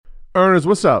Earners,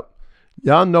 what's up?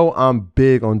 Y'all know I'm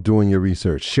big on doing your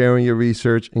research, sharing your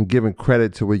research, and giving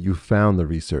credit to where you found the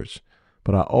research.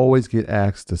 But I always get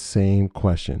asked the same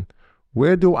question: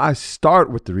 where do I start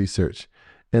with the research?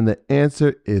 And the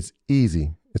answer is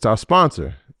easy. It's our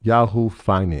sponsor, Yahoo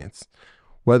Finance.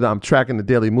 Whether I'm tracking the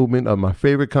daily movement of my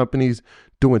favorite companies,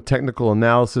 doing technical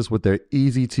analysis with their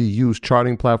easy to use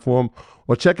charting platform,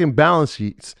 or checking balance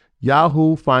sheets,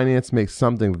 Yahoo Finance makes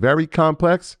something very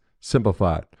complex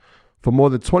simplified. For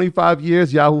more than 25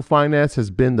 years, Yahoo Finance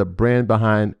has been the brand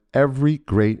behind every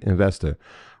great investor.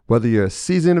 Whether you're a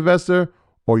seasoned investor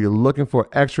or you're looking for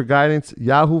extra guidance,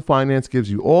 Yahoo Finance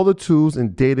gives you all the tools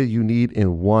and data you need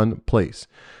in one place.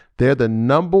 They're the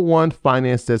 #1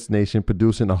 finance destination,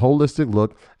 producing a holistic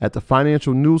look at the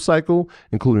financial news cycle,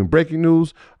 including breaking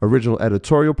news, original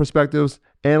editorial perspectives,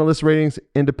 analyst ratings,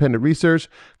 independent research,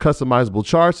 customizable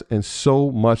charts, and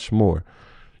so much more.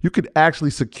 You could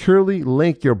actually securely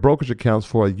link your brokerage accounts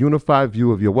for a unified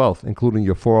view of your wealth, including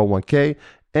your 401k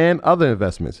and other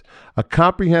investments. A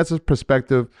comprehensive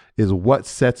perspective is what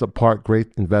sets apart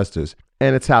great investors,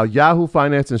 and it's how Yahoo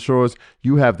Finance ensures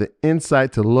you have the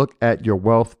insight to look at your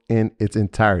wealth in its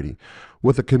entirety.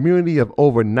 With a community of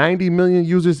over 90 million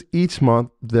users each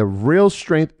month, the real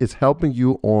strength is helping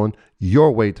you on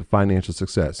your way to financial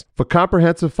success. For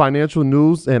comprehensive financial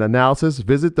news and analysis,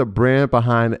 visit the brand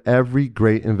behind every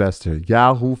great investor,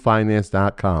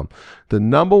 yahoofinance.com. The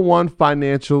 #1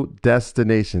 financial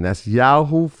destination. That's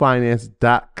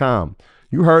yahoofinance.com.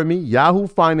 You heard me,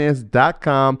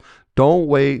 yahoofinance.com. Don't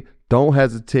wait, don't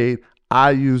hesitate.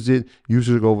 I use it. You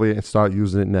should go over there and start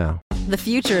using it now. The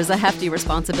future is a hefty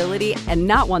responsibility and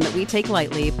not one that we take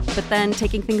lightly. But then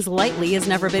taking things lightly has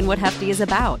never been what Hefty is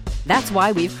about. That's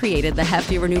why we've created the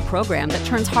Hefty Renew program that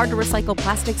turns hard to recycle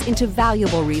plastics into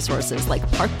valuable resources like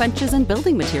park benches and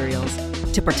building materials.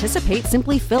 To participate,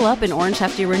 simply fill up an orange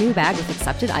Hefty Renew bag with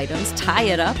accepted items, tie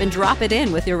it up, and drop it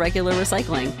in with your regular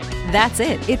recycling. That's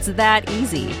it. It's that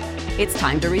easy. It's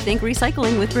time to rethink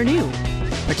recycling with Renew.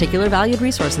 Particular valued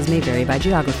resources may vary by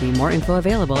geography. More info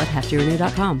available at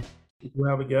heftyrenew.com. We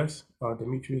have a guest,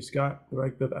 Demetrius Scott,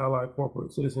 Director of Allied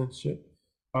Corporate Citizenship.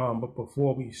 But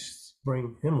before we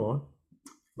bring him on,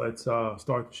 let's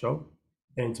start the show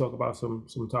and talk about some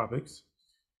topics.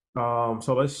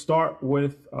 So let's start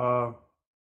with Donald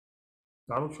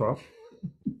Trump.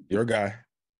 Your guy.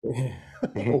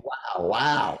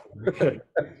 Wow.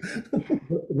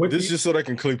 What This is just so they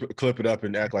can clip it up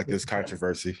and act like it's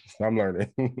controversy. I'm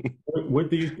learning.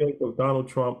 What do you think of Donald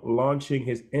Trump launching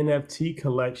his NFT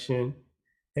collection,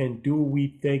 and do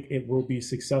we think it will be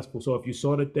successful? So if you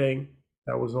saw the thing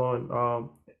that was on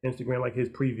Instagram, like his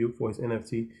preview for his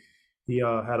NFT, he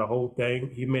had a whole thing.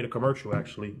 He made a commercial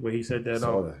actually where he said that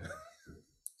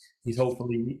he's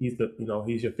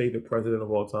your favorite president of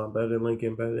all time, better than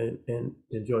Lincoln, better than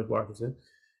George Washington,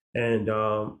 and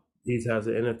he has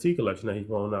an NFT collection that he's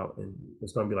rolling out, and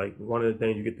it's going to be like one of the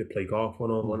things you get to play golf with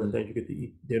him, one of the things you get to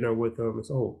eat dinner with him. It's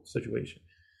a whole situation.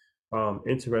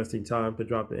 Interesting time to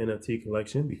drop the NFT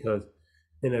collection because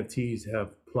NFTs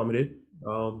have plummeted.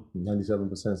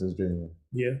 97% since January.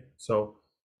 Yeah. So,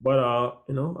 but a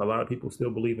lot of people still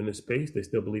believe in the space. They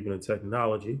still believe in the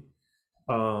technology.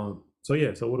 So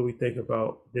what do we think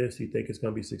about this? You think it's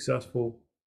going to be successful?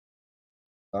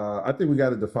 I think we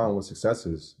got to define what success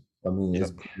is. I mean,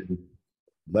 It's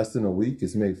less than a week.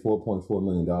 It's made $4.4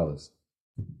 million.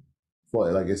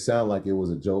 It sounded like it was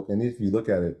a joke. And if you look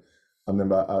at it, I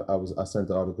remember I sent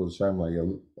the article to Shai. I'm like,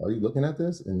 yo, are you looking at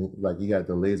this? And like he got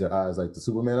the laser eyes, like the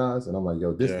Superman eyes. And I'm like,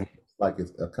 yo, this looks like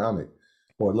it's a comic,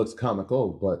 or it looks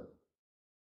comical. But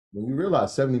when you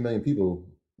realize 70 million people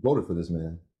voted for this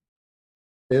man,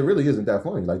 it really isn't that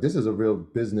funny. Like, this is a real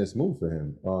business move for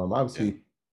him. Obviously,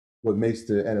 what makes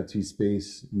the NFT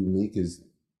space unique is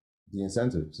the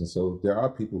incentives. And so there are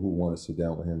people who want to sit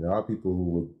down with him. There are people who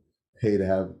would pay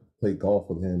to play golf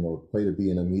with him, or pay to be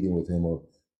in a meeting with him, or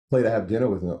pay to have dinner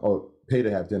with him, or pay to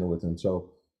have dinner with him.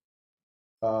 So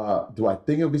do I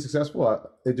think it'll be successful?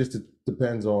 It just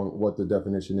depends on what the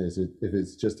definition is. If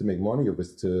it's just to make money, or if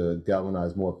it's to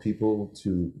galvanize more people,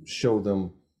 to show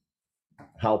them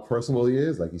how personal he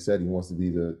is. Like he said, he wants to be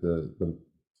the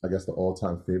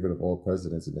all-time favorite of all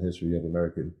presidents in the history of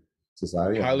American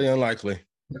society. Highly unlikely.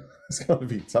 It's going to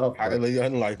be tough. Highly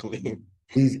unlikely.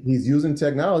 He's using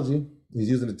technology. He's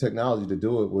using the technology to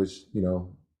do it, which,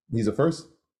 he's the first.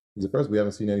 He's the first. We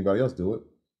haven't seen anybody else do it.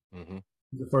 Mm-hmm.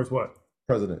 The first what?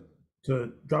 President.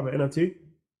 To drop an NFT?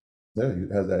 Yeah,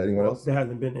 has that anyone else? There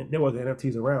wasn't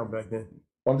NFTs around back then.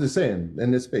 I'm just saying,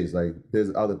 in this space, like,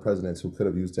 there's other presidents who could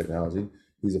have used technology.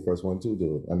 He's the first one to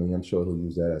do it. I mean, I'm sure he'll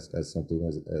use that as something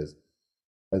as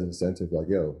as an incentive, like,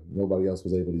 yo, nobody else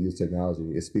was able to use technology.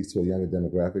 It speaks to a younger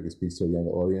demographic. It speaks to a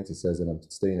younger audience. It says that I'm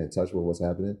staying in touch with what's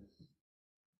happening.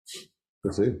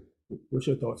 We'll see. What's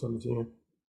your thoughts on this, Ian?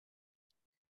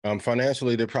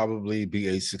 Financially, there'd probably be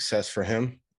a success for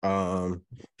him.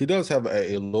 He does have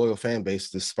a loyal fan base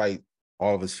despite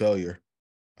all of his failure.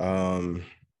 I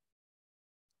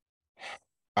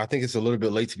think it's a little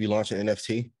bit late to be launching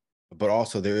NFT, but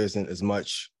also there isn't as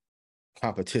much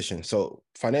competition. So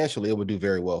financially, it would do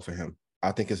very well for him.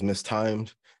 I think it's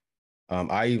mistimed.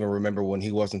 I even remember when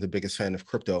he wasn't the biggest fan of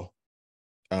crypto.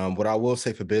 What I will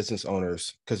say for business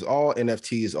owners, because all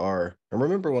NFTs are, and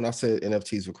remember when I said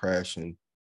NFTs would crash and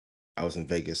I was in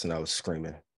Vegas and I was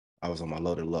screaming. I was on my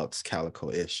Loaded Lux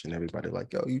Calico-ish and everybody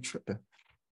like, yo, you tripping.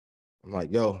 I'm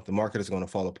like, yo, the market is going to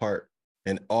fall apart.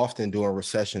 And often during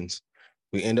recessions,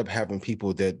 we end up having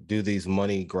people that do these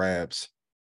money grabs.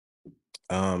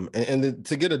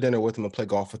 To get a dinner with them and play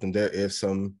golf with them, there is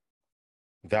some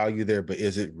value there, but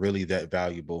is it really that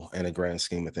valuable in a grand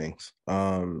scheme of things?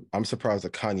 I'm surprised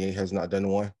that Kanye has not done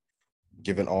one,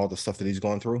 given all the stuff that he's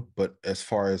gone through. But as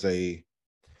far as a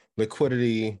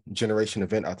liquidity generation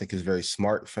event, I think is very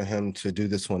smart for him to do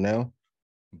this one now.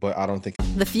 But I don't think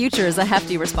The future is a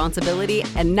hefty responsibility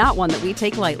and not one that we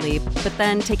take lightly. But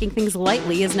then taking things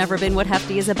lightly has never been what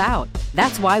Hefty is about.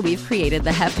 That's why we've created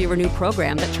the Hefty Renew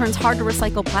program that turns hard to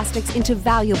recycle plastics into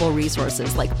valuable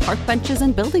resources like park benches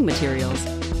and building materials.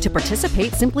 To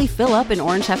participate, simply fill up an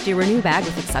orange Hefty Renew bag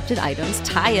with accepted items,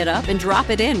 tie it up, and drop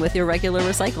it in with your regular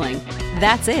recycling.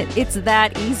 That's it. It's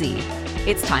that easy.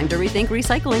 It's time to rethink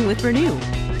recycling with Renew.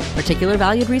 Particular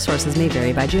valued resources may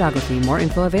vary by geography. More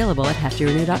info available at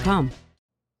heftyrenew.com.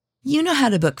 You know how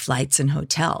to book flights and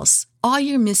hotels. All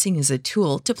you're missing is a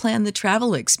tool to plan the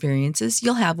travel experiences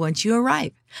you'll have once you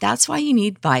arrive. That's why you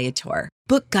need Viator.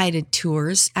 Book guided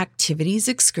tours, activities,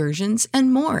 excursions,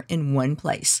 and more in one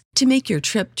place to make your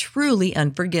trip truly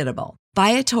unforgettable.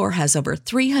 Viator has over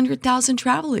 300,000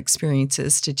 travel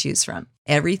experiences to choose from.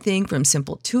 Everything from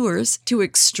simple tours to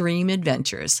extreme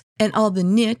adventures and all the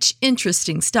niche,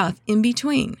 interesting stuff in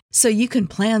between. So you can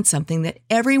plan something that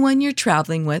everyone you're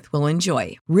traveling with will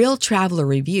enjoy. Real traveler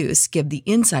reviews give the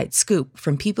inside scoop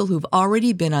from people who've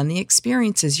already been on the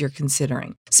experiences you're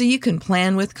considering. So you can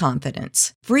plan with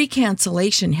confidence. Free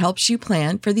cancellation helps you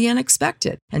plan for the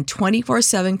unexpected. And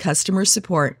 24/7 customer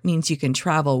support means you can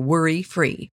travel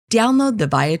worry-free. Download the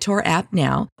Viator app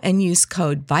now and use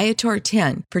code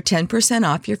Viator10 for 10%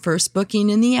 off your first booking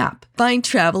in the app. Find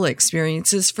travel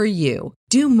experiences for you.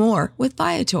 Do more with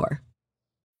Viator.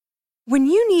 When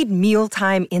you need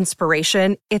mealtime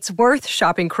inspiration, it's worth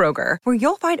shopping Kroger, where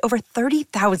you'll find over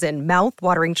 30,000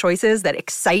 mouth-watering choices that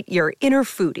excite your inner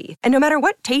foodie. And no matter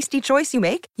what tasty choice you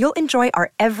make, you'll enjoy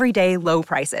our everyday low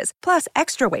prices, plus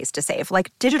extra ways to save,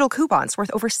 like digital coupons worth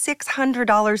over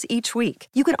 $600 each week.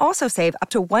 You can also save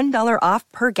up to $1 off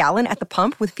per gallon at the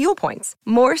pump with fuel points.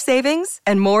 More savings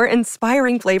and more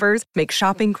inspiring flavors make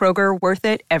shopping Kroger worth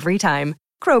it every time.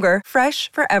 Kroger,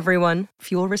 fresh for everyone.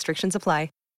 Fuel restrictions apply.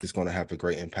 It's going to have a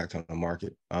great impact on the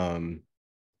market. I mean,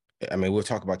 we'll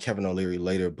talk about Kevin O'Leary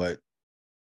later, but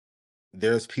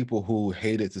there's people who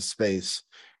hated the space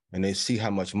and they see how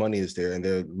much money is there and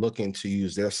they're looking to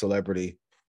use their celebrity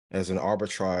as an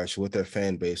arbitrage with their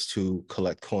fan base to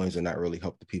collect coins and not really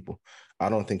help the people. I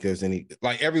don't think there's any,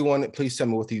 like everyone, please tell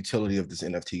me what the utility of this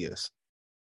NFT is.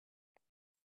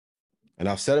 And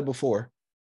I've said it before,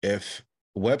 if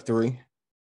Web3,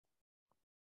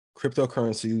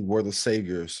 cryptocurrency were the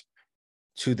saviors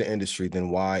to the industry,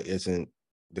 then why isn't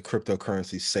the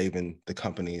cryptocurrency saving the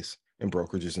companies and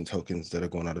brokerages and tokens that are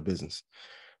going out of business?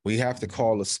 We have to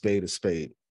call a spade a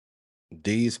spade.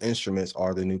 These instruments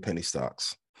are the new penny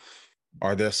stocks.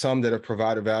 Are there some that have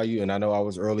provided value? And I know I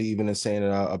was early even in saying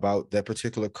about that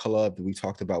particular club that we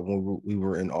talked about when we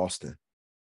were in Austin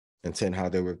and saying how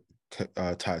they were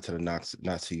tied to the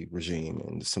Nazi regime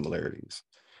and the similarities.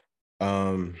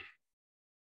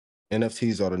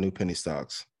 NFTs are the new penny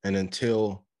stocks. And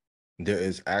until there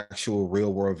is actual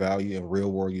real world value and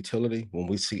real world utility, when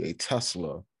we see a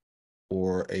Tesla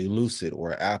or a Lucid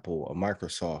or an Apple, a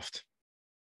Microsoft,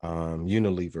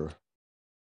 Unilever,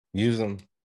 use them,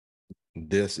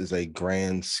 this is a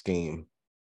grand scheme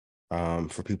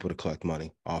for people to collect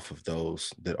money off of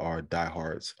those that are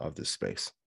diehards of this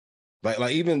space.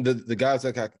 Like even the guys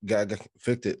that got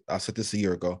convicted, I said this a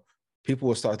year ago, people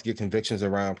will start to get convictions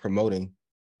around promoting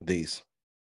these.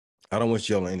 I don't wish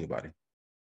jail on anybody.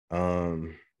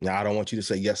 Now, I don't want you to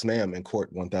say yes, ma'am in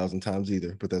court 1,000 times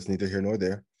either, but that's neither here nor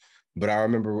there. But I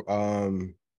remember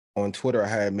on Twitter, I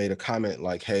had made a comment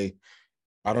like, hey,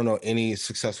 I don't know any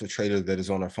successful trader that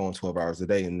is on their phone 12 hours a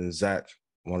day. And then Zach,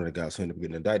 one of the guys who ended up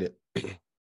getting indicted,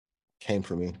 came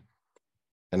for me.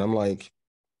 And I'm like,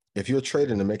 if you're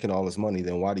trading and making all this money,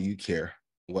 then why do you care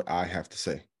what I have to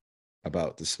say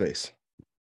about the space?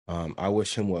 I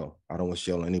wish him well. I don't wish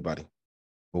ill on anybody.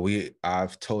 But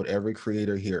I've told every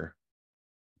creator here,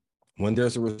 when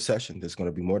there's a recession, there's going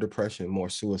to be more depression, more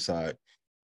suicide,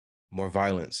 more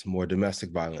violence, more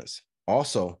domestic violence.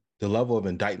 Also, the level of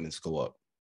indictments go up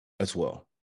as well.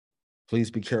 Please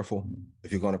be careful.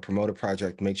 If you're going to promote a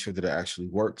project, make sure that it actually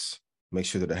works. Make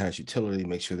sure that it has utility.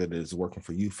 Make sure that it is working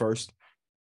for you first.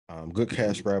 Good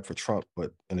cash grab for Trump,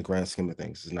 but in the grand scheme of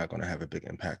things, it's not going to have a big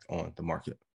impact on the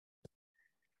market.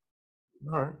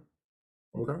 All right.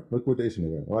 Okay. Liquidation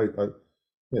event.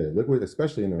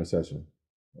 Especially in a recession,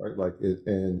 right? Like it,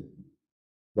 and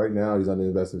right now he's under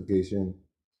investigation.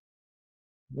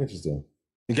 Interesting.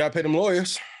 You got to pay them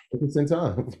lawyers. At the same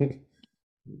time.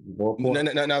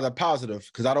 Now the positive,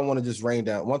 because I don't want to just rain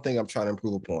down. One thing I'm trying to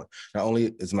improve upon, not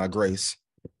only is my grace,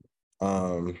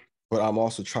 but I'm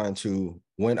also trying to,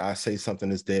 when I say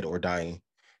something is dead or dying,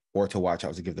 or to watch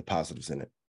out, to give the positives in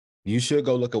it. You should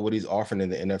go look at what he's offering in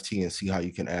the NFT and see how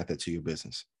you can add that to your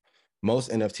business. Most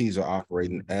NFTs are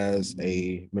operating as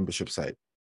a membership site.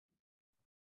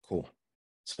 Cool.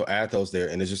 So add those there,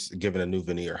 and it's just giving a new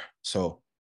veneer. So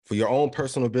for your own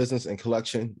personal business and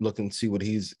collection, look and see what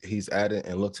he's added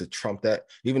and look to trump that.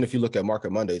 Even if you look at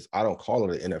Market Mondays, I don't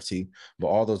call it an NFT, but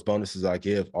all those bonuses I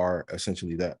give are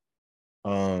essentially that.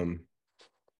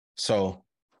 So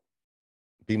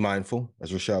be mindful,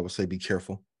 as Rashad would say, be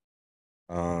careful.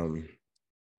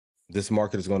 This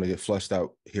market is going to get flushed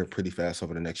out here pretty fast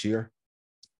over the next year.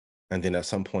 And then at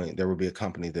some point, there will be a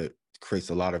company that creates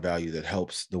a lot of value that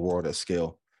helps the world at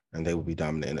scale, and they will be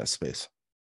dominant in that space.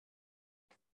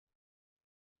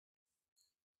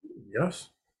 Yes,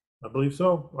 I believe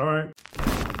so. All right.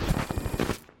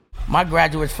 My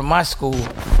graduates from my school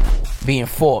being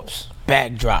Forbes,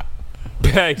 bag drop.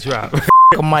 Bag drop.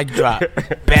 A mic drop.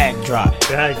 Bag drop.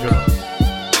 Bag drop.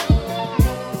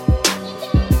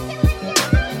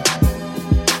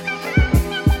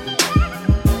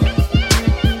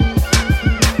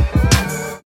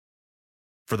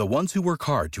 For the ones who work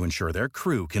hard to ensure their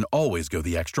crew can always go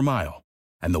the extra mile,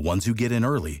 and the ones who get in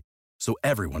early so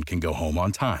everyone can go home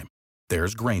on time,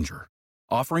 there's Grainger,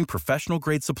 offering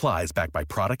professional-grade supplies backed by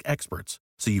product experts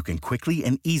so you can quickly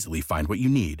and easily find what you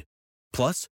need.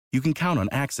 Plus, you can count on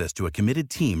access to a committed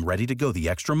team ready to go the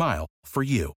extra mile for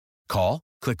you. Call,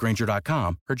 click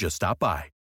Grainger.com, or just stop by.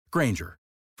 Grainger,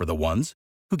 for the ones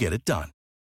who get it done.